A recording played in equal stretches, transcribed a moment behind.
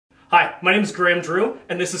Hi, my name is Graham Drew,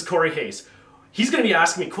 and this is Corey Hayes. He's going to be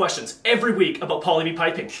asking me questions every week about poly B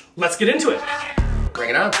piping. Let's get into it.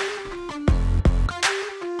 Bring it on.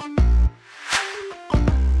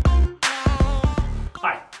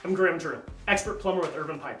 Hi, I'm Graham Drew, expert plumber with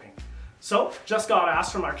Urban Piping. So, just got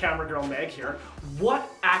asked from our camera girl Meg here, what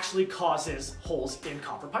actually causes holes in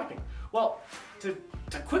copper piping? Well, to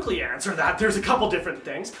quickly answer that, there's a couple different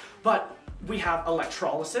things, but we have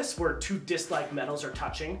electrolysis, where two disc-like metals are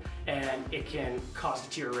touching and it can cause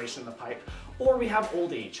deterioration in the pipe. Or we have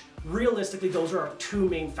old age. Realistically, those are our two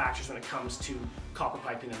main factors when it comes to copper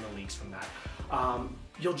piping and the leaks from that.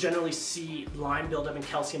 You'll generally see lime buildup and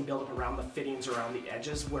calcium buildup around the fittings, around the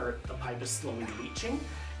edges where the pipe is slowly leaching,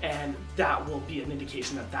 and that will be an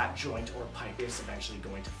indication that that joint or pipe is eventually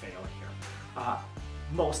going to fail here.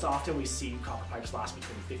 Most often we see copper pipes last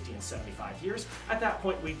between 50 and 75 years. At that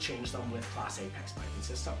point, we change them with Class Apex piping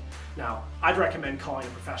system. Now, I'd recommend calling a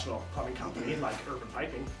professional plumbing company like Urban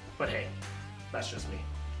Piping, but hey, that's just me.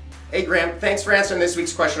 Hey Graham, thanks for answering this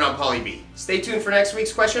week's question on poly B. Stay tuned for next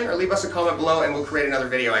week's question or leave us a comment below and we'll create another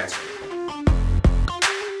video answer.